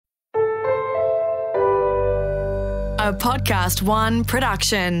A Podcast One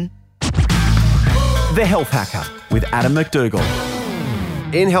production. The Health Hacker with Adam McDougall.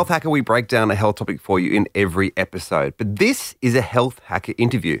 In Health Hacker, we break down a health topic for you in every episode. But this is a Health Hacker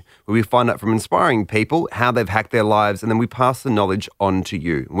interview where we find out from inspiring people how they've hacked their lives, and then we pass the knowledge on to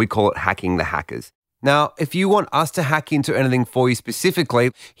you. We call it Hacking the Hackers. Now, if you want us to hack into anything for you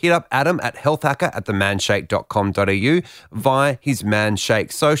specifically, hit up Adam at healthhacker@themanshake.com.au via his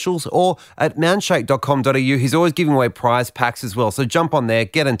Manshake socials, or at manshake.com.au. He's always giving away prize packs as well. So jump on there,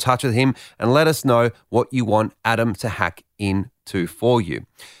 get in touch with him, and let us know what you want Adam to hack into for you.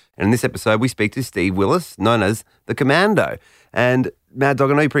 And in this episode, we speak to Steve Willis, known as the Commando. And Mad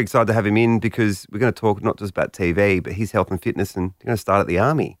Dog, I know you're pretty excited to have him in because we're going to talk not just about TV, but his health and fitness, and you're going to start at the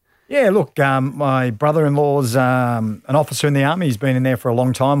Army. Yeah, look, my brother-in-law's an officer in the Army. He's been in there for a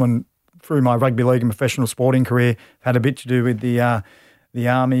long time, and through my rugby league and professional sporting career, had a bit to do with the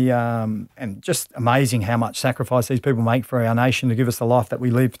Army, and just amazing how much sacrifice these people make for our nation to give us the life that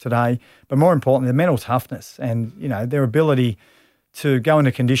we live today. But more importantly, the mental toughness and, you know, their ability to go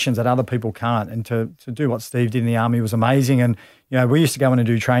into conditions that other people can't, and to do what Steve did in the Army was amazing. And, you know, we used to go in and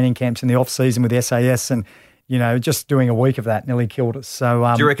do training camps in the off-season with SAS, and you know, just doing a week of that nearly killed us. So,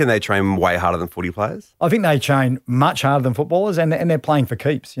 do you reckon they train way harder than footy players? I think they train much harder than footballers, and they're playing for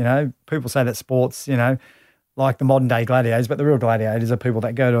keeps. You know, people say that sports, you know, like the modern day gladiators, but the real gladiators are people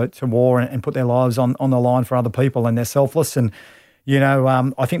that go to war and put their lives on the line for other people, and they're selfless. And you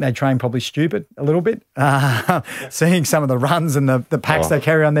know, I think they train probably stupid a little bit, seeing some of the runs and the packs they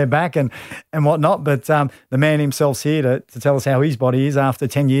carry on their back and whatnot. But the man himself's here to tell us how his body is after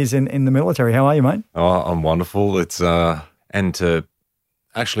 10 years in the military. How are you, mate? Oh, I'm wonderful. It's and to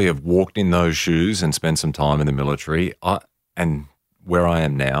actually have walked in those shoes and spent some time in the military, and where I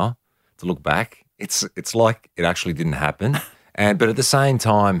am now, to look back, it's like it actually didn't happen. But at the same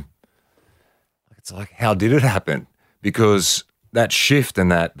time, it's like, how did it happen? Because that shift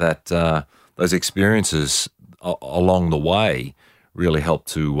and that those experiences along the way really helped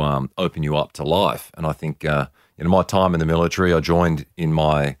to open you up to life. And I think in my time in the military, I joined in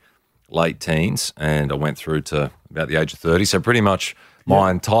my late teens, and I went through to about the age of 30. So pretty much my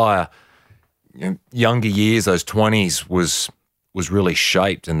entire younger years, those 20s, was really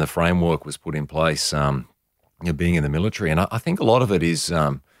shaped, and the framework was put in place. Being in the military, and I think a lot of it is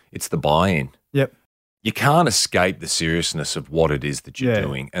it's the buy-in. Yep. You can't escape the seriousness of what it is that you're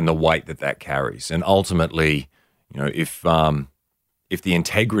doing and the weight that carries. And ultimately, you know, if the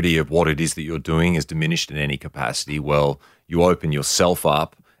integrity of what it is that you're doing is diminished in any capacity, well, you open yourself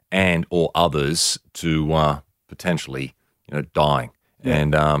up and or others to potentially, you know, dying. Yeah.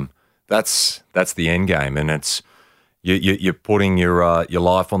 And that's the end game. And it's you're putting your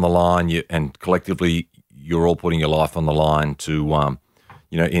life on the line, and collectively you're all putting your life on the line to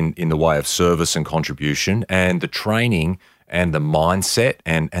you know, in the way of service and contribution, and the training and the mindset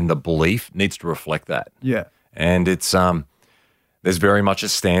and the belief needs to reflect that. Yeah. And it's there's very much a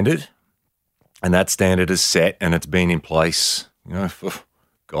standard, and that standard is set, and it's been in place, you know, for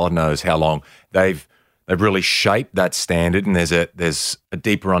God knows how long. They've really shaped that standard, and there's a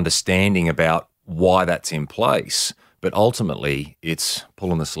deeper understanding about why that's in place. But ultimately, it's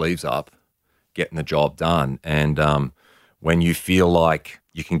pulling the sleeves up, getting the job done, and when you feel like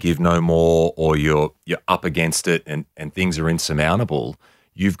you can give no more, or you're up against it and things are insurmountable,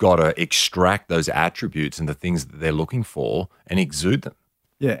 you've got to extract those attributes and the things that they're looking for and exude them.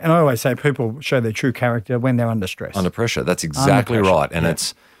 Yeah, and I always say people show their true character when they're under stress. Under pressure, that's exactly right. And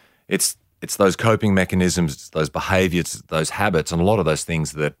it's those coping mechanisms, it's those behaviours, those habits, and a lot of those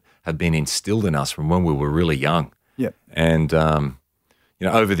things that have been instilled in us from when we were really young. Yeah. And, you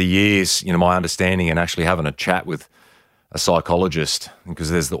know, over the years, you know, my understanding and actually having a chat with a psychologist,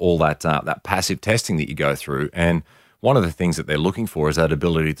 because there's all that passive testing that you go through, and one of the things that they're looking for is that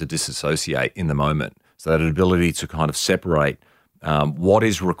ability to disassociate in the moment, so that ability to kind of separate what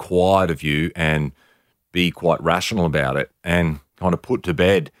is required of you and be quite rational about it, and kind of put to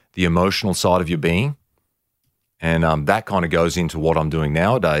bed the emotional side of your being. And that kind of goes into what I'm doing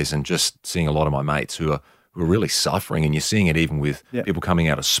nowadays, and just seeing a lot of my mates who are really suffering, and you're seeing it even with people coming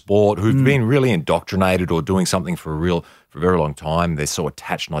out of sport who've been really indoctrinated or doing something for a very long time. They're so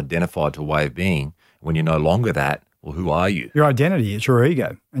attached and identified to a way of being. When you're no longer that, well, who are you? Your identity is your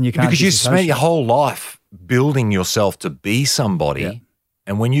ego, and you can't. Because you spent your whole life building yourself to be somebody,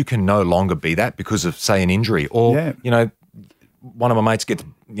 and when you can no longer be that because of, say, an injury, or you know, one of my mates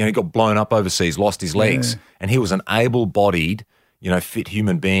he got blown up overseas, lost his legs, and he was an able-bodied, you know, fit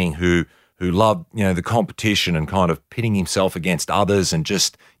human being who loved, you know, the competition and kind of pitting himself against others and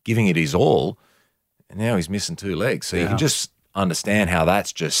just giving it his all. And now he's missing two legs. So you can just understand how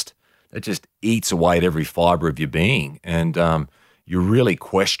that's just it just eats away at every fiber of your being. And you really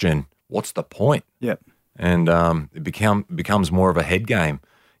question, what's the point? Yep. And it becomes more of a head game.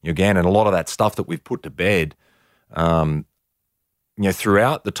 Again, and a lot of that stuff that we've put to bed,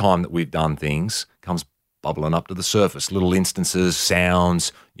 throughout the time that we've done things comes bubbling up to the surface, little instances,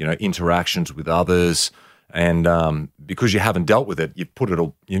 sounds, interactions with others. And because you haven't dealt with it, you put it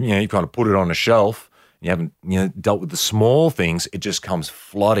all, you kind of put it on a shelf. You haven't, dealt with the small things. It just comes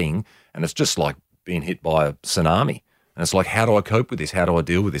flooding, and it's just like being hit by a tsunami. And it's like, how do I cope with this? How do I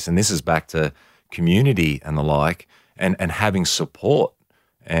deal with this? And this is back to community and the like, and having support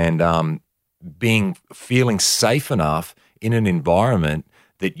and feeling safe enough in an environment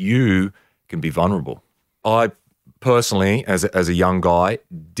that you can be vulnerable. I personally, as a young guy,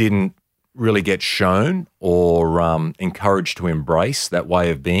 didn't really get shown or encouraged to embrace that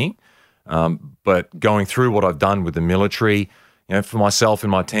way of being. But going through what I've done with the military, for myself in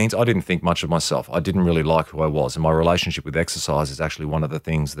my teens, I didn't think much of myself. I didn't really like who I was. And my relationship with exercise is actually one of the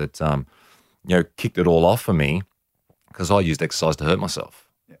things that, kicked it all off for me, because I used exercise to hurt myself.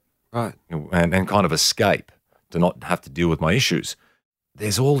 Yeah. Right. And kind of escape, to not have to deal with my issues.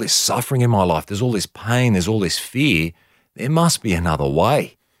 There's all this suffering in my life. There's all this pain. There's all this fear. There must be another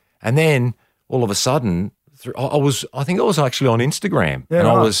way. And then all of a sudden, I think I was actually on Instagram, and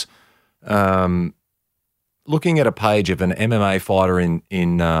I was looking at a page of an MMA fighter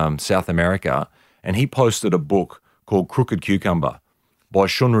in South America, and he posted a book called Crooked Cucumber by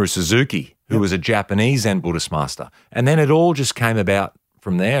Shunryu Suzuki, who was a Japanese Zen Buddhist master. And then it all just came about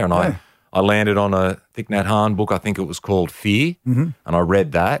from there, and I landed on a Thich Nhat Hanh book. I think it was called Fear, and I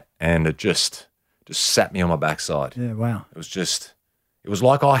read that, and it just sat me on my backside. Yeah, wow. It was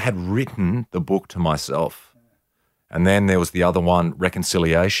like I had written the book to myself. And then there was the other one,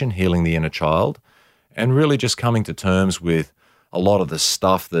 Reconciliation, Healing the Inner Child, and really just coming to terms with a lot of the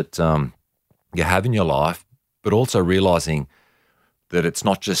stuff that you have in your life, but also realizing that it's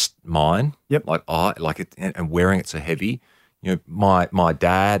not just mine. Yep. And wearing it so heavy. My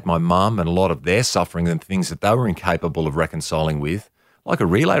dad, my mum, and a lot of their suffering and things that they were incapable of reconciling with, like a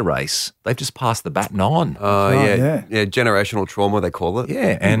relay race, they've just passed the baton on. Yeah, generational trauma, they call it.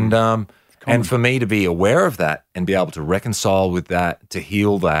 Yeah, and for me to be aware of that and be able to reconcile with that, to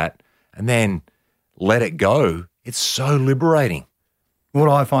heal that, and then let it go, it's so liberating. What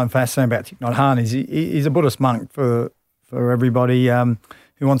I find fascinating about Thich Nhat Hanh is he's a Buddhist monk for everybody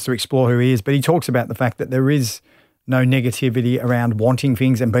who wants to explore who he is, but he talks about the fact that there is no negativity around wanting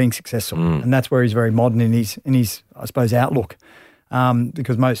things and being successful, and that's where he's very modern in his I suppose outlook,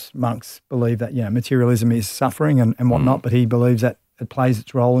 because most monks believe that materialism is suffering and whatnot, but he believes that it plays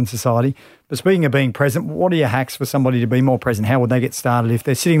its role in society. But speaking of being present, what are your hacks for somebody to be more present? How would they get started if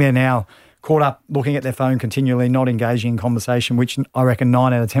they're sitting there now, caught up looking at their phone continually, not engaging in conversation, which I reckon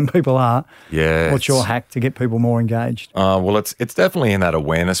 9 out of 10 people are? Yeah. What's your hack to get people more engaged? Well, it's definitely in that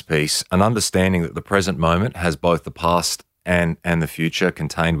awareness piece, an understanding that the present moment has both the past and the future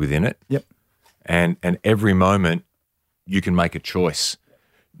contained within it. Yep. And every moment you can make a choice.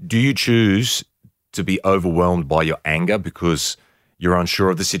 Do you choose to be overwhelmed by your anger because you're unsure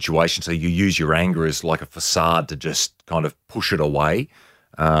of the situation, so you use your anger as like a facade to just kind of push it away?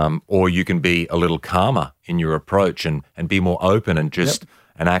 Or you can be a little calmer in your approach and be more open and just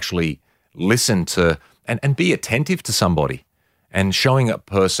and actually listen to and be attentive to somebody. And showing a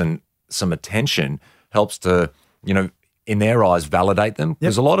person some attention helps to, in their eyes, validate them.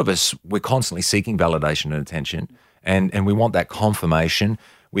 Because a lot of us, we're constantly seeking validation and attention, and we want that confirmation.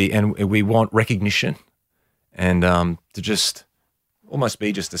 We want recognition, and to just almost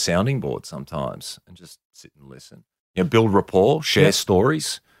be just a sounding board sometimes, and just sit and listen. Build rapport, share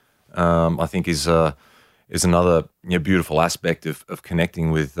stories. I think is another beautiful aspect of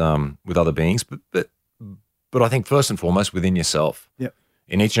connecting with other beings. But I think first and foremost within yourself. Yep.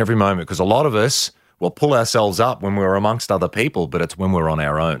 In each and every moment, because a lot of us will pull ourselves up when we're amongst other people, but it's when we're on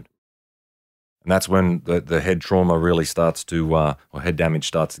our own, and that's when the head trauma really starts to or head damage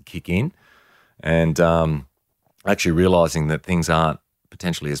starts to kick in, and actually realizing that things aren't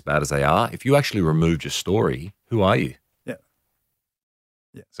potentially as bad as they are. If you actually removed your story, who are you? Yeah.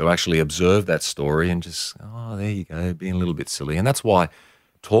 So actually observe that story and just, there you go, being a little bit silly. And that's why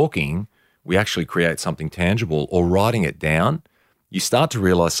talking, we actually create something tangible, or writing it down. You start to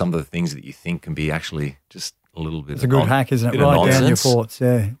realize some of the things that you think can be actually just a little bit. It's a good hack, isn't it? Write down your thoughts.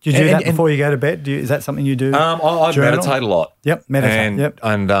 Yeah. Do you do that before you go to bed? Is that something you do? I meditate a lot. Yep, meditate.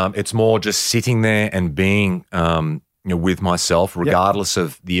 And it's more just sitting there and being with myself, regardless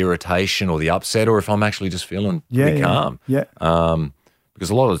of the irritation or the upset, or if I'm actually just feeling pretty calm. Yeah. Because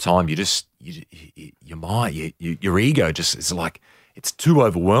a lot of the time, your mind, your ego, just it's like it's too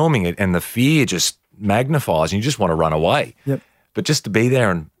overwhelming, and the fear just magnifies, and you just want to run away. Yep. But just to be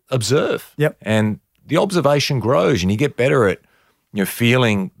there and observe. Yep. And the observation grows, and you get better at,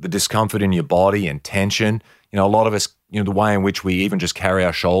 feeling the discomfort in your body and tension. A lot of us, the way in which we even just carry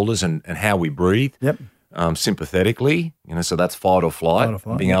our shoulders and how we breathe. Yep. Sympathetically, so that's fight or flight. Fight or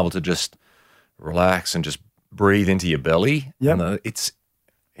flight, being able to just relax and just breathe into your belly. Yep. And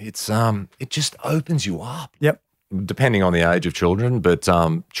it just opens you up. Yep. Depending on the age of children, but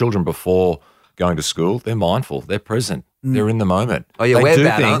children before going to school, they're mindful, they're present, they're in the moment. Oh, yeah, they we're do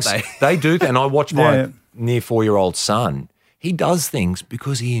bad, things, aren't they do, and I watch my Yeah. near 4-year-old son. He does things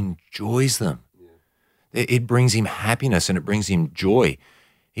because he enjoys them. It brings him happiness and it brings him joy.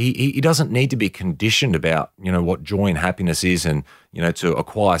 He doesn't need to be conditioned about, what joy and happiness is and, to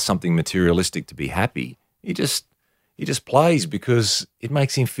acquire something materialistic to be happy. He just plays because it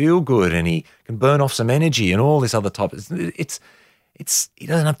makes him feel good and he can burn off some energy and all this other type. He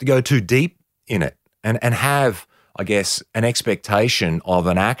doesn't have to go too deep in it and have, I guess, an expectation of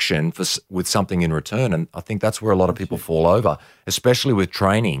an action with something in return. And I think that's where a lot of people fall over, especially with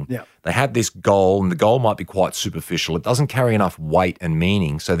training. Yeah. They have this goal, and the goal might be quite superficial. It doesn't carry enough weight and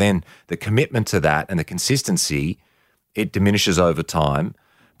meaning. So then the commitment to that and the consistency, it diminishes over time.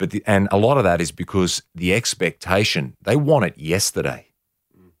 And a lot of that is because the expectation, they want it yesterday.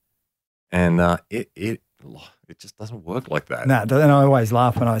 And it just doesn't work like that. No, and I always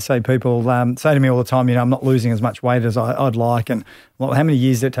laugh when I say people say to me all the time, I'm not losing as much weight as I'd like. And well, how many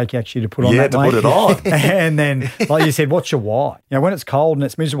years did it take you actually to put on that weight? Yeah, to put it on. And then, like you said, what's your why? When it's cold and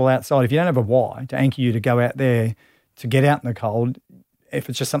it's miserable outside, if you don't have a why to anchor you to go out there, to get out in the cold, if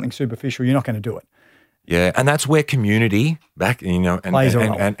it's just something superficial, you're not going to do it. Yeah, and that's where community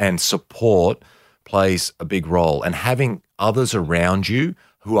and support plays a big role. And having others around you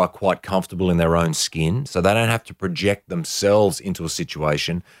who are quite comfortable in their own skin, so they don't have to project themselves into a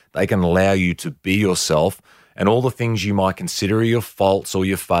situation. They can allow you to be yourself and all the things you might consider your faults or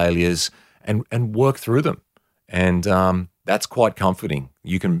your failures and work through them. And that's quite comforting.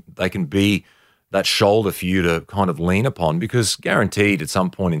 They can be that shoulder for you to kind of lean upon, because guaranteed at some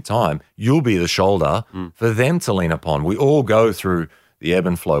point in time, you'll be the shoulder for them to lean upon. We all go through the ebb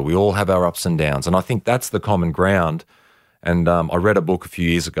and flow. We all have our ups and downs. And I think that's the common ground. And I read a book a few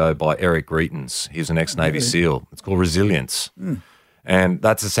years ago by Eric Greitens. He's an ex-Navy SEAL. It's called Resilience. And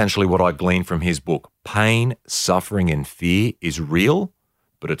that's essentially what I gleaned from his book. Pain, suffering, and fear is real,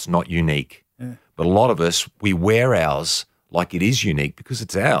 but it's not unique. Yeah. But a lot of us, we wear ours like it is unique because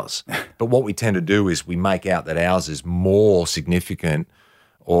it's ours. But what we tend to do is we make out that ours is more significant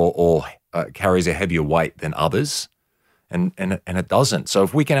or carries a heavier weight than others, and it doesn't. So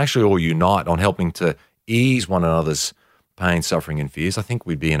if we can actually all unite on helping to ease one another's pain, suffering, and fears, I think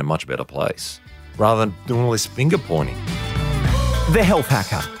we'd be in a much better place rather than doing all this finger pointing. The Health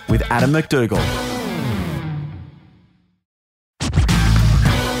Hacker with Adam McDougall.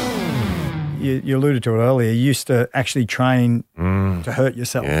 You alluded to it earlier. You used to actually train to hurt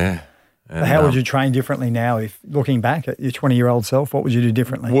yourself. Yeah. And how would you train differently now? If looking back at your 20-year-old self, what would you do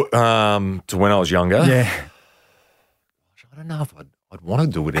differently? To when I was younger? Yeah. I don't know if I'd want to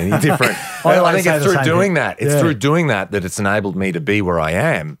do it any different. I think it's through doing that. It's Yeah. through doing that it's enabled me to be where I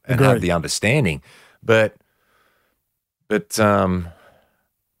am and have Agreed. the understanding. But No,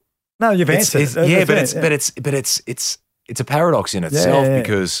 you've answered. it's a paradox in itself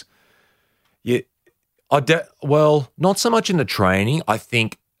because not so much in the training. I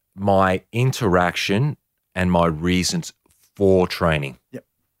think my interaction and my reasons for training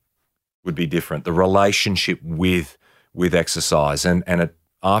would be different. The relationship with exercise and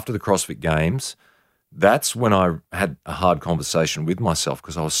after the CrossFit Games, that's when I had a hard conversation with myself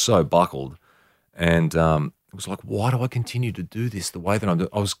because I was so buckled, and it was like, why do I continue to do this the way that I'm doing?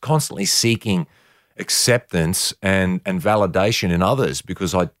 I was constantly seeking acceptance and validation in others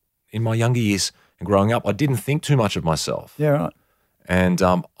because in my younger years and growing up, I didn't think too much of myself. Yeah, right. And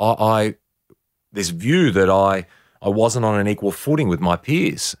I this view that I wasn't on an equal footing with my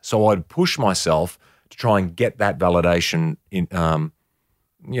peers, so I'd push myself to try and get that validation in.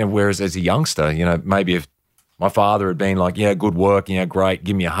 Whereas as a youngster, maybe if my father had been like, yeah, good work, great,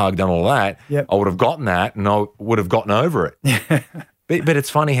 give me a hug, done all that, I would have gotten that and I would have gotten over it. But it's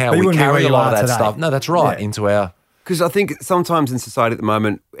funny how we carry a lot of that stuff. No, that's right, into our... Because I think sometimes in society at the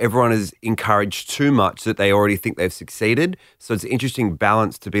moment, everyone is encouraged too much that they already think they've succeeded. So it's an interesting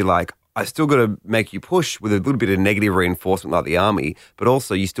balance to be like, I still got to make you push with a little bit of negative reinforcement like the army, but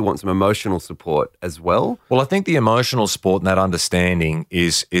also you still want some emotional support as well. Well, I think the emotional support and that understanding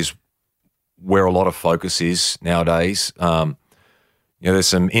is where a lot of focus is nowadays. There's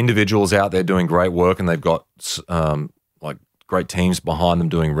some individuals out there doing great work and they've got like great teams behind them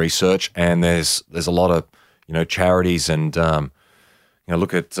doing research, and there's a lot of charities and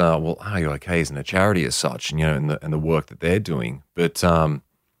look at Are You OK isn't a charity as such, and the work that they're doing. But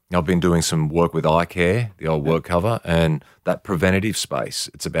I've been doing some work with eye care, the old work cover, and that preventative space.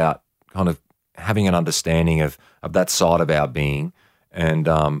 It's about kind of having an understanding of that side of our being, and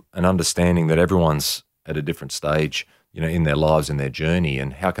an understanding that everyone's at a different stage, in their lives, in their journey,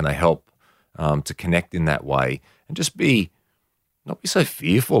 and how can they help to connect in that way, and just not be so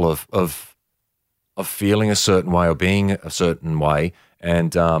fearful of feeling a certain way or being a certain way,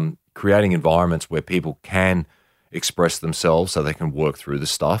 and creating environments where people can express themselves so they can work through the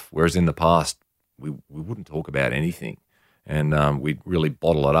stuff. Whereas in the past, we wouldn't talk about anything, and we'd really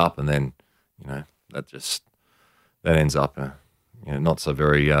bottle it up, and then that ends up not so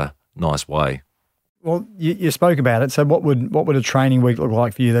very nice way. Well, you spoke about it. So what would a training week look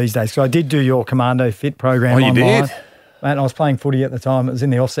like for you these days? So I did do your Commando Fit program online. You did? Man, I was playing footy at the time. It was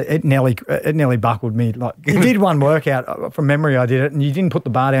in the offset. It nearly buckled me. Like, you did one workout from memory. I did it, and you didn't put the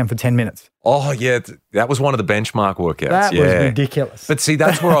bar down for 10 minutes. Oh yeah, that was one of the benchmark workouts. That was ridiculous. But see,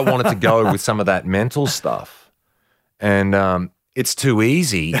 that's where I wanted to go with some of that mental stuff, and it's too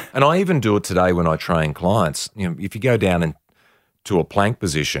easy. And I even do it today when I train clients. If you go down into a plank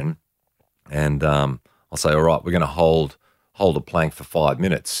position, and I'll say, all right, we're going to hold a plank for 5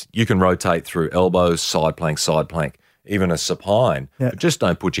 minutes. You can rotate through elbows, side plank, even a supine, but just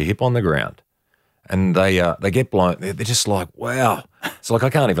don't put your hip on the ground. And they get blown. They're just like, wow. It's like I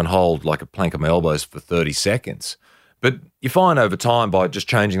can't even hold like a plank of my elbows for 30 seconds. But you find over time by just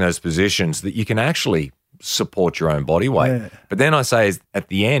changing those positions that you can actually support your own body weight. Yeah. But then I say at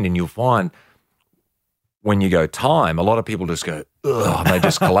the end, and you'll find when you go time, a lot of people just go, ugh, and they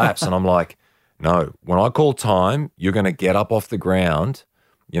just collapse. And I'm like, no, when I call time, you're going to get up off the ground,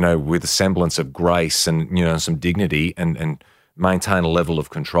 with a semblance of grace and, some dignity and maintain a level of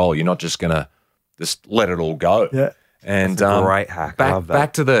control. You're not just going to just let it all go. Yeah. And that's a great hack. I love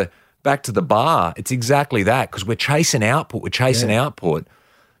that. Back to the bar. It's exactly that, because we're chasing output.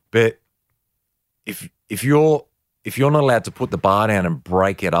 But if you're not allowed to put the bar down and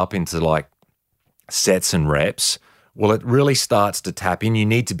break it up into like sets and reps, well, it really starts to tap in. You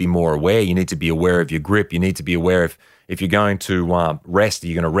need to be more aware. You need to be aware of your grip. You need to be aware of if you're going to rest, are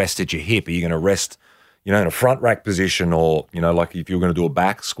you going to rest at your hip? Are you going to rest, in a front rack position, or, like if you're going to do a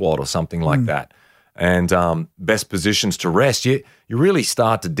back squat or something like that. And best positions to rest, you really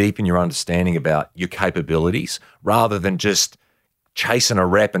start to deepen your understanding about your capabilities rather than just chasing a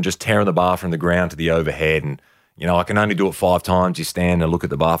rep and just tearing the bar from the ground to the overhead. And, I can only do it 5 times. You stand and look at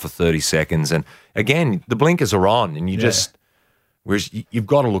the bar for 30 seconds. And again, the blinkers are on, and whereas you've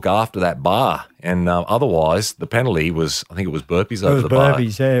got to look after that bar. And otherwise, the penalty was, I think it was burpees over the bar.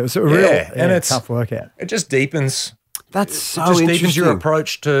 Burpees, yeah. It was a real and it's tough workout. It just deepens. That's so interesting. It just deepens your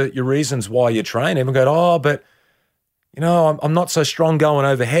approach to your reasons why you train. Everyone go, but, I'm not so strong going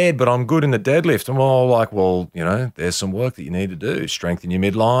overhead, but I'm good in the deadlift. I'm all like, there's some work that you need to do. Strengthen your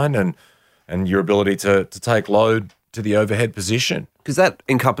midline and your ability to take load to the overhead position. Because that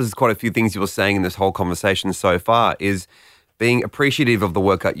encompasses quite a few things you were saying in this whole conversation so far, is being appreciative of the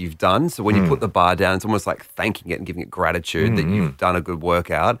workout you've done. So when you put the bar down, it's almost like thanking it and giving it gratitude that you've done a good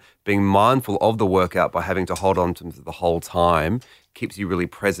workout. Being mindful of the workout by having to hold on to the whole time keeps you really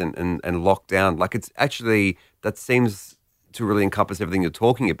present and locked down. Like, it's actually, that seems to really encompass everything you're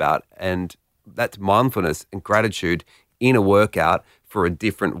talking about. And that's mindfulness and gratitude in a workout for a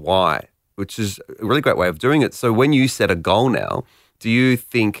different why, which is a really great way of doing it. So when you set a goal now, do you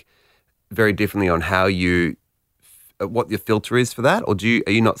think very differently on how what your filter is for that? Or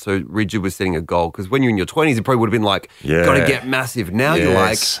are you not so rigid with setting a goal? Because when you're in your 20s, it probably would have been like, got to get massive. Now you're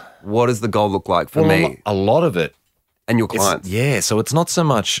like, what does the goal look like for me? A lot of it. And your clients. So it's not so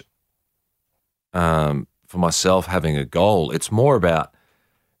much for myself having a goal. It's more about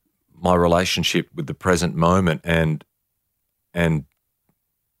my relationship with the present moment and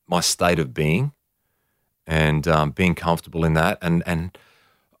my state of being, and being comfortable in that. And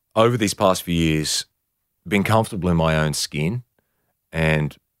over these past few years, being comfortable in my own skin,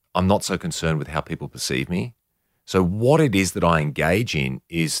 and I'm not so concerned with how people perceive me. So what it is that I engage in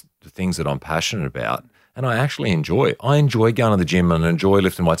is the things that I'm passionate about, and I actually enjoy. I enjoy going to the gym and enjoy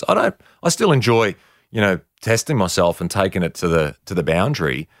lifting weights. I still enjoy, testing myself and taking it to the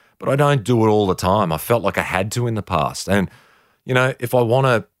boundary, but I don't do it all the time. I felt like I had to in the past. And, if I want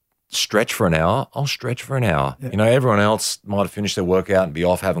to stretch for an hour, I'll stretch for an hour. Yeah. Everyone else might have finished their workout and be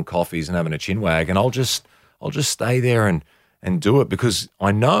off having coffees and having a chin wag, and I'll just stay there and do it, because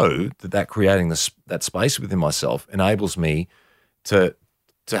I know that creating that space within myself enables me to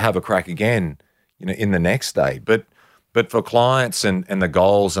have a crack again, in the next day. But But for clients and the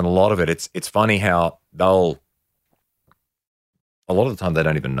goals and a lot of it, it's funny how a lot of the time they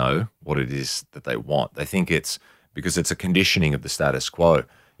don't even know what it is that they want. They think it's because it's a conditioning of the status quo,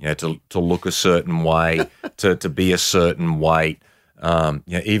 to look a certain way, to be a certain weight.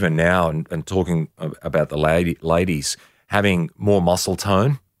 Even now, and talking about the ladies having more muscle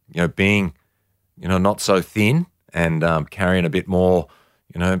tone, being, not so thin and carrying a bit more,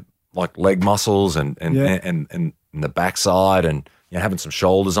 like leg muscles and the backside and having some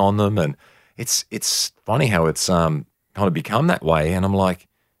shoulders on them. And it's funny how it's kind of become that way. And I'm like,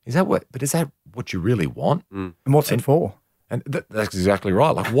 is that what you really want? And what's it for? And that's exactly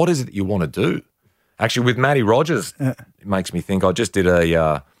right. Like, what is it that you want to do? Actually, with Matty Rogers, it makes me think. I just did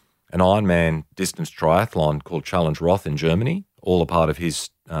an Ironman distance triathlon called Challenge Roth in Germany, all a part of his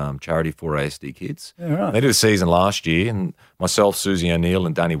charity for ASD kids. Yeah, right. They did a season last year, and myself, Susie O'Neill,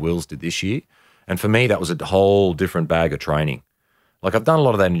 and Danny Wills did this year. And for me, that was a whole different bag of training. Like, I've done a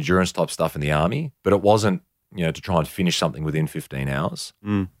lot of that endurance type stuff in the Army, but it wasn't, to try and finish something within 15 hours.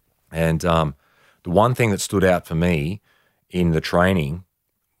 And the one thing that stood out for me in the training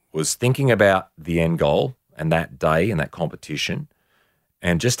was thinking about the end goal and that day and that competition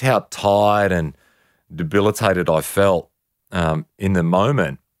and just how tired and debilitated I felt in the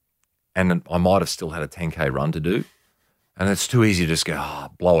moment. And I might have still had a 10K run to do. And it's too easy to just go,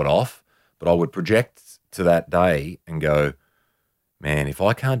 blow it off. But I would project to that day and go, man, if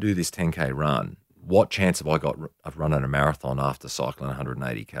I can't do this 10K run, what chance have I got of running a marathon after cycling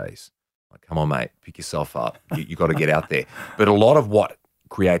 180 Ks? Like, come on, mate, pick yourself up. You got to get out there. But a lot of what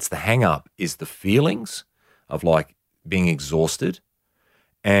creates the hang up is the feelings of like being exhausted.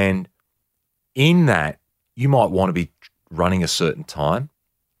 And in that, you might want to be running a certain time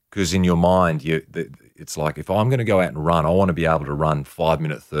because in your mind, it's like, if I'm going to go out and run, I want to be able to run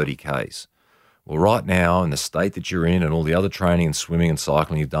 5-minute 30 Ks. Well, right now, in the state that you're in and all the other training and swimming and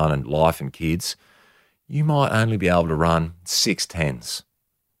cycling you've done and life and kids, you might only be able to run 6:10s.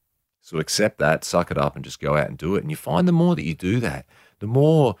 So accept that, suck it up and just go out and do it. And you find the more that you do that, the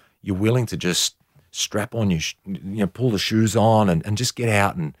more you're willing to just strap on pull the shoes on and just get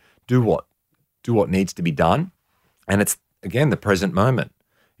out and do what needs to be done. And it's, again, the present moment.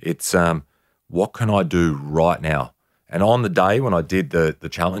 It's what can I do right now? And on the day when I did the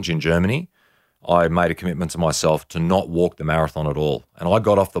challenge in Germany, I made a commitment to myself to not walk the marathon at all. And I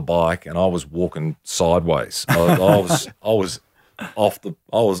got off the bike and I was walking sideways. I was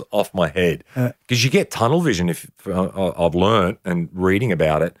off my head because you get tunnel vision. I've learned and reading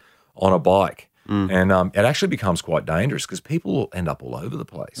about it on a bike, and it actually becomes quite dangerous because people will end up all over the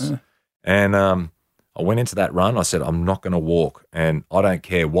place. And I went into that run. I said, I'm not going to walk, and I don't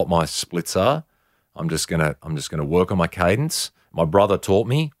care what my splits are. I'm just gonna work on my cadence. My brother taught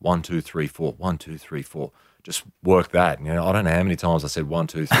me 1, 2, 3, 4, 1, 2, 3, 4. Just work that. I don't know how many times I said 1,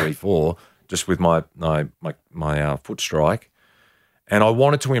 2, 3, 4, just with my foot strike. And I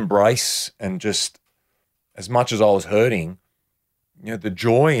wanted to embrace and just, as much as I was hurting, the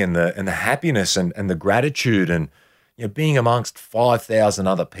joy and the happiness and the gratitude and being amongst 5,000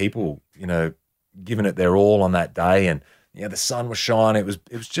 other people, giving it their all on that day, and the sun was shining.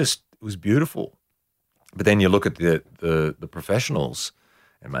 It was beautiful. But then you look at the professionals,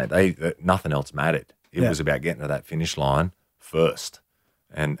 and mate, nothing else mattered. It was about getting to that finish line first,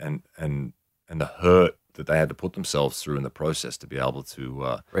 and the hurt that they had to put themselves through in the process to be able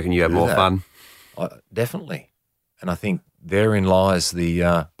to Reckon you had more fun? Definitely. And I think therein lies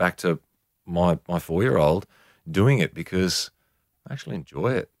the back to my 4-year-old doing it because I actually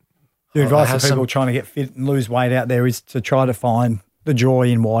enjoy it. Your advice to people trying to get fit and lose weight out there is to try to find the joy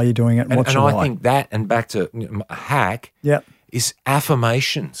in why you're doing it and what you like. And I think that, and back to a hack, is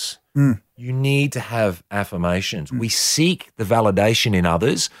affirmations. You need to have affirmations. We seek the validation in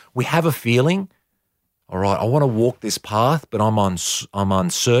others. We have a feeling, all right, I want to walk this path, but I'm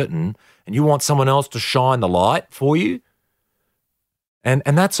uncertain, and you want someone else to shine the light for you, and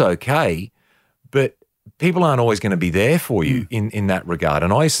that's okay, but people aren't always going to be there for you in that regard.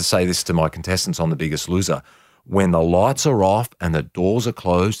 And I used to say this to my contestants on The Biggest Loser: when the lights are off and the doors are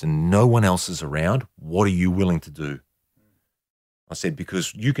closed and no one else is around, what are you willing to do? I said,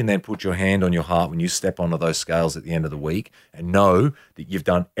 because you can then put your hand on your heart when you step onto those scales at the end of the week and know that you've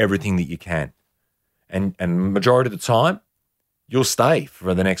done everything that you can. And majority of the time, you'll stay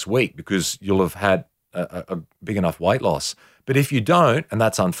for the next week because you'll have had a big enough weight loss. But if you don't, and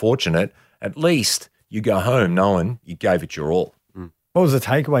that's unfortunate, at least you go home knowing you gave it your all. What was the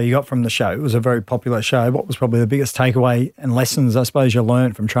takeaway you got from the show? It was a very popular show. What was probably the biggest takeaway and lessons, I suppose, you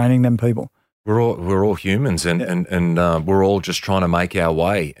learned from training them people? We're all humans, and we're all just trying to make our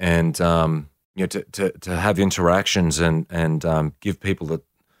way. And to have interactions and give people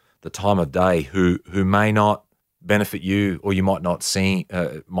the time of day who may not benefit you, or you might not seem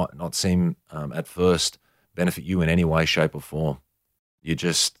at first benefit you in any way, shape, or form. You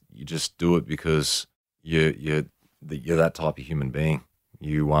just do it because you're that type of human being.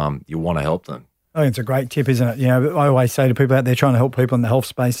 You want to help them. I think it's a great tip, isn't it? I always say to people out there trying to help people in the health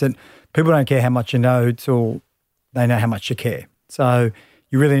space that people don't care how much you know till they know how much you care. So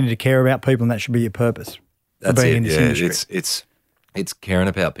you really need to care about people, and that should be your purpose for being in this industry. It's caring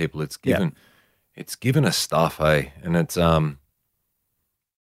about people. It's given us stuff, hey, and it's I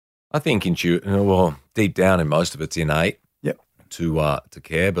think deep down in most of it's innate. Yep. To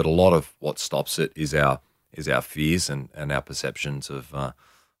care, but a lot of what stops it is our fears and our perceptions of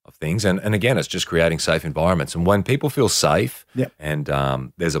things, and again, it's just creating safe environments. And when people feel safe, yep, and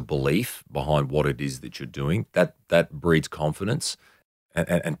there's a belief behind what it is that you're doing, that breeds confidence,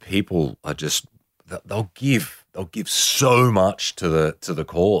 and people are just they'll give so much to the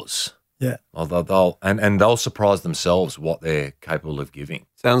cause. Yeah, they'll surprise themselves what they're capable of giving.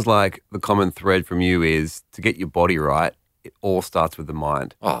 Sounds like the common thread from you is to get your body right. It all starts with the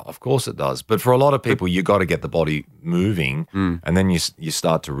mind. Oh, of course it does. But for a lot of people, you got to get the body moving, and then you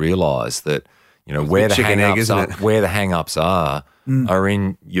start to realise that where the hang-ups are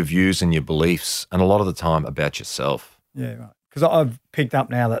in your views and your beliefs, and a lot of the time about yourself. Yeah, right. Because I've picked up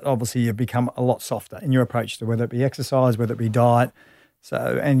now that obviously you've become a lot softer in your approach to whether it be exercise, whether it be diet.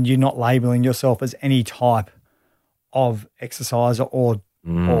 So, and you're not labelling yourself as any type of exerciser or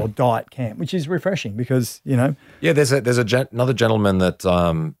diet camp, which is refreshing because, Yeah, there's another gentleman that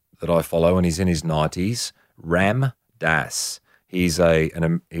I follow, and he's in his 90s, Ram Dass. He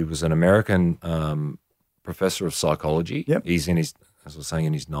was an American professor of psychology. Yep. He's as I was saying,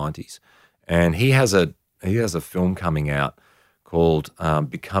 in his 90s, and he has a film coming out called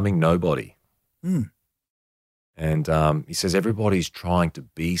Becoming Nobody. And he says everybody's trying to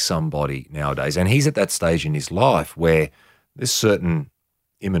be somebody nowadays, and he's at that stage in his life where there's certain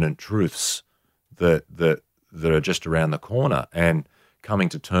imminent truths that are just around the corner, and coming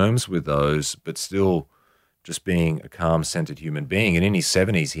to terms with those, but still just being a calm, centered human being. And in his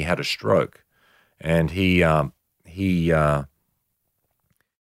 70s, he had a stroke, and he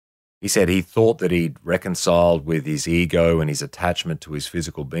said he thought that he'd reconciled with his ego and his attachment to his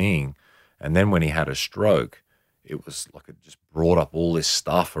physical being, and then when he had a stroke, it was like it just brought up all this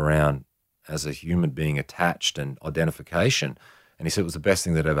stuff around as a human being attached and identification. And he said it was the best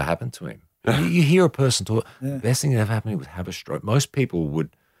thing that ever happened to him. You hear a person talk, the best thing that ever happened to him was have a stroke. Most people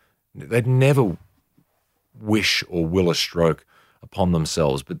they'd never wish or will a stroke upon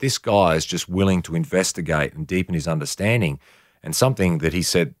themselves. But this guy is just willing to investigate and deepen his understanding. And something that he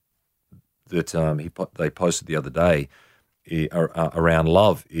said that they posted the other day around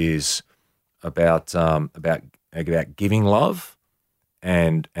love is about giving love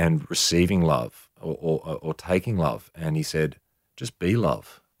and receiving love or taking love. And he said, just be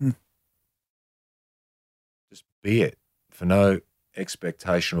love. Just be it, for no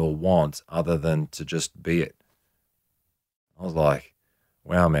expectation or want other than to just be it. I was like,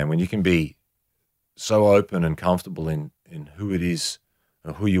 wow, man, when you can be so open and comfortable in who it is,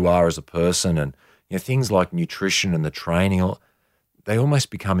 or who you are as a person, and things like nutrition and the training, they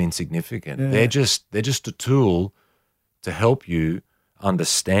almost become insignificant. Yeah. They're just a tool to help you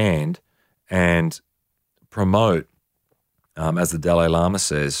understand and promote, as the Dalai Lama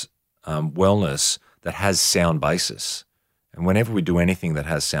says, wellness that has sound basis. And whenever we do anything that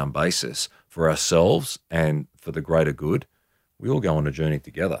has sound basis for ourselves and for the greater good, we all go on a journey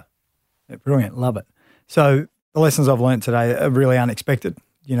together. Yeah, brilliant. Love it. So the lessons I've learned today are really unexpected.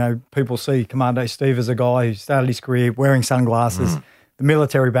 People see Commando Steve as a guy who started his career wearing sunglasses, the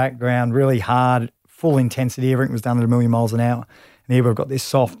military background, really hard, full intensity. Everything was done at 1,000,000 miles an hour. And here we've got this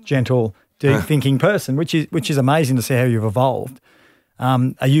soft, gentle, deep thinking person, which is amazing to see how you've evolved.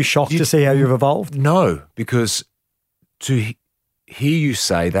 Are you shocked to see how you've evolved? No, because to hear you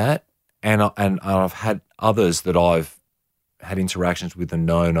say that, and I've had others that I've had interactions with and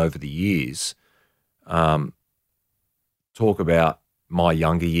known over the years, talk about my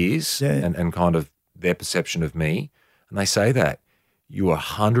younger years and kind of their perception of me, and they say that you were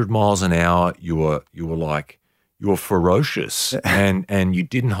 100 miles an hour, you were ferocious, and you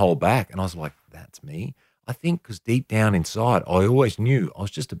didn't hold back, and I was like, that's me. I think because deep down inside, I always knew I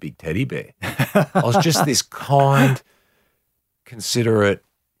was just a big teddy bear. I was just this kind, considerate,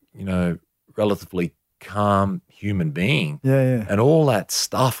 relatively calm human being. Yeah. And all that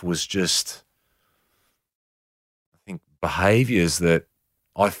stuff was just, I think, behaviors that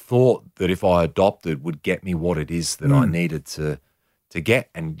I thought that if I adopted would get me what it is that I needed to to get.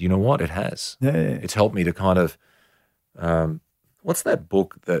 And you know what? It has. Yeah. It's helped me to kind of, what's that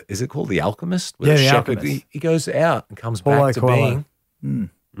book is it called The Alchemist? Yeah, The shepherd, Alchemist. he goes out and comes Paulo back to Coelho.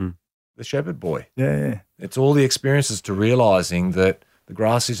 being the shepherd boy. Yeah. It's all the experiences to realizing that the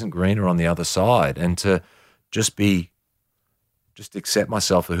grass isn't greener on the other side, and to just accept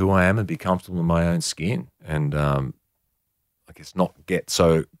myself for who I am and be comfortable in my own skin. And I guess not get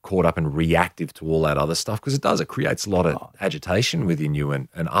so caught up and reactive to all that other stuff, because it creates a lot of agitation within you and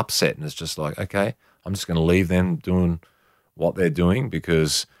upset. And it's just like, okay, I'm just going to leave them doing what they're doing,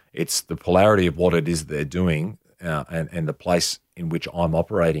 because it's the polarity of what it is they're doing and the place in which I'm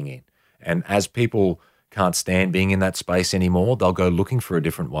operating in. And as people can't stand being in that space anymore, they'll go looking for a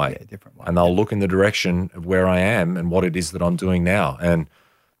different way. Yeah, different way. And they'll look in the direction of where I am and what it is that I'm doing now. And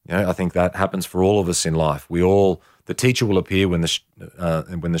I think that happens for all of us in life. The teacher will appear when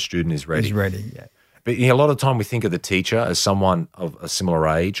the student is ready. He's ready, yeah. But a lot of the time we think of the teacher as someone of a similar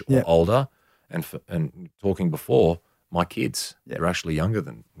age or older. And talking before, my kids, they're actually younger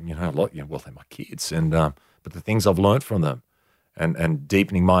than a lot. Well, they're my kids, and but the things I've learned from them, and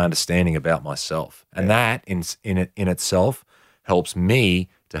deepening my understanding about myself, and that in itself helps me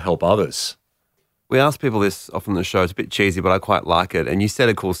to help others. We ask people this often on the show. It's a bit cheesy, but I quite like it. And you said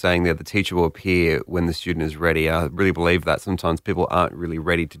a cool saying there, the teacher will appear when the student is ready. I really believe that sometimes people aren't really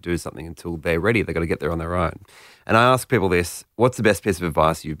ready to do something until they're ready. They've got to get there on their own. And I ask people this, what's the best piece of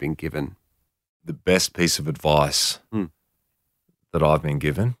advice you've been given? The best piece of advice that I've been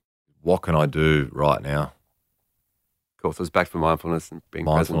given, what can I do right now? Cool. So it's back to mindfulness and being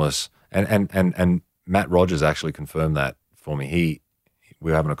mindfulness. present. And Matt Rogers actually confirmed that for me. We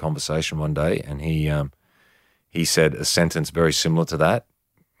were having a conversation one day, and he said a sentence very similar to that.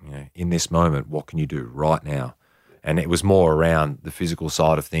 In this moment, what can you do right now? And it was more around the physical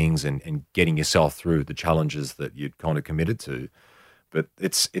side of things and getting yourself through the challenges that you'd kind of committed to. But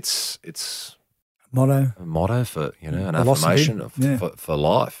it's a motto for an philosophy. affirmation for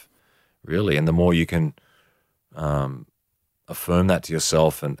life, really. And the more you can affirm that to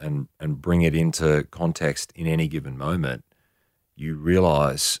yourself and bring it into context in any given moment, you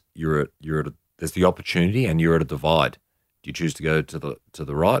realize there's the opportunity, and you're at a divide. Do you choose to go to the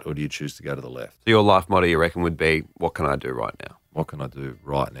right, or do you choose to go to the left? So your life motto, you reckon, would be, what can I do right now? What can I do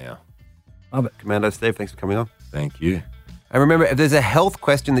right now? Love it. Commando Steve, thanks for coming on. Thank you. And remember, if there's a health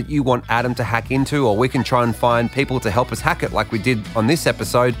question that you want Adam to hack into, or we can try and find people to help us hack it like we did on this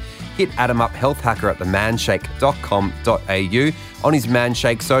episode, hit Adam up, health hacker, at themanshake.com.au, on his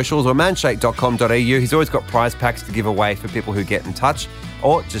Manshake socials, or manshake.com.au. He's always got prize packs to give away for people who get in touch,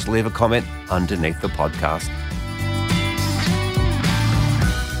 or just leave a comment underneath the podcast.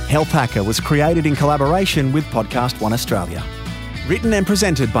 Health Hacker was created in collaboration with Podcast One Australia. Written and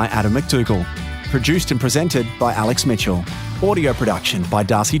presented by Adam McDougall. Produced and presented by Alex Mitchell. Audio production by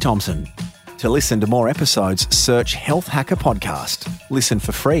Darcy Thompson. To listen to more episodes, search Health Hacker Podcast. Listen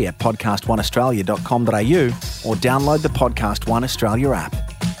for free at podcastoneaustralia.com.au or download the Podcast One Australia app.